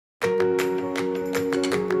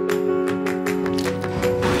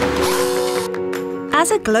As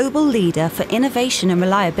a global leader for innovation and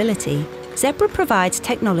reliability, Zebra provides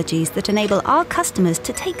technologies that enable our customers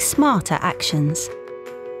to take smarter actions.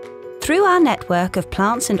 Through our network of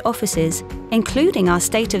plants and offices, including our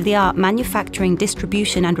state-of-the-art manufacturing,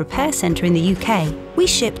 distribution and repair centre in the UK, we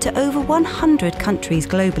ship to over 100 countries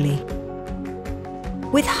globally.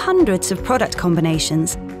 With hundreds of product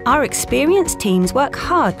combinations, our experienced teams work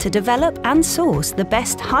hard to develop and source the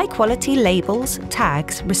best high-quality labels,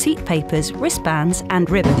 tags, receipt papers, wristbands and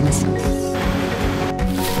ribbons.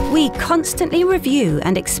 We constantly review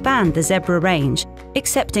and expand the Zebra range,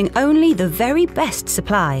 accepting only the very best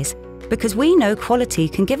supplies, because we know quality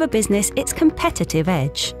can give a business its competitive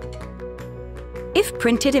edge. If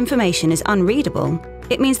printed information is unreadable,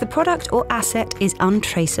 it means the product or asset is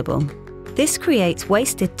untraceable. This creates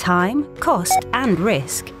wasted time, cost and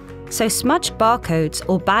risk, so smudged barcodes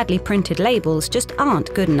or badly printed labels just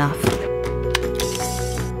aren't good enough.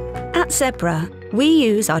 At Zebra, we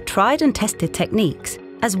use our tried and tested techniques,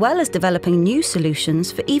 as well as developing new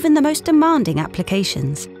solutions for even the most demanding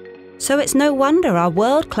applications. So it's no wonder our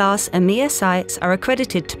world-class EMEA sites are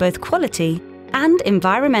accredited to both quality and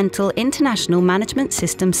environmental international management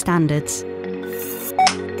system standards.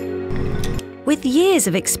 With years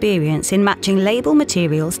of experience in matching label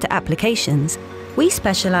materials to applications, we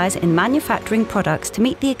specialise in manufacturing products to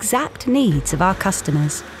meet the exact needs of our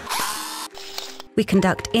customers. We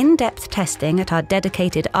conduct in-depth testing at our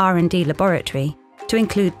dedicated R&D laboratory to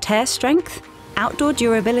include tear strength, outdoor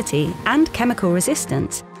durability and chemical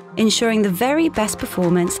resistance, ensuring the very best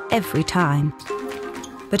performance every time.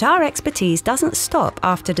 But our expertise doesn't stop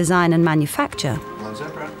after design and manufacture.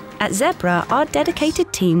 At Zebra, our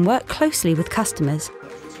dedicated team work closely with customers,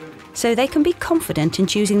 so they can be confident in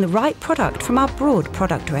choosing the right product from our broad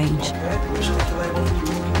product range.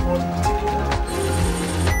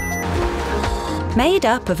 Made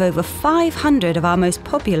up of over 500 of our most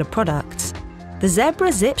popular products, the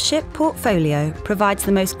Zebra Zip Ship portfolio provides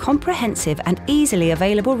the most comprehensive and easily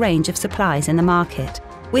available range of supplies in the market,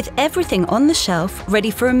 with everything on the shelf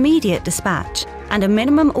ready for immediate dispatch and a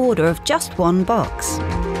minimum order of just one box.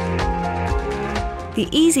 The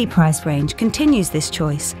easy price range continues this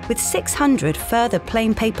choice with 600 further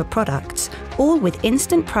plain paper products, all with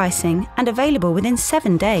instant pricing and available within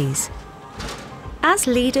 7 days. As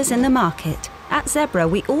leaders in the market, at Zebra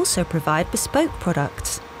we also provide bespoke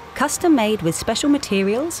products, custom made with special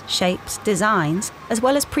materials, shapes, designs, as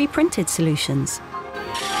well as pre-printed solutions.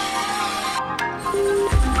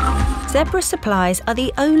 Zebra supplies are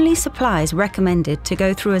the only supplies recommended to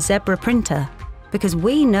go through a Zebra printer, because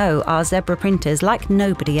we know our Zebra printers like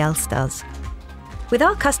nobody else does. With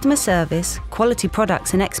our customer service, quality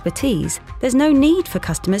products and expertise, there's no need for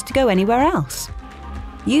customers to go anywhere else.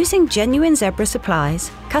 Using genuine Zebra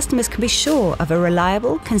supplies, customers can be sure of a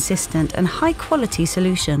reliable, consistent and high-quality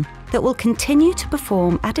solution that will continue to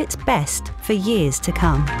perform at its best for years to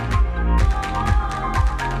come.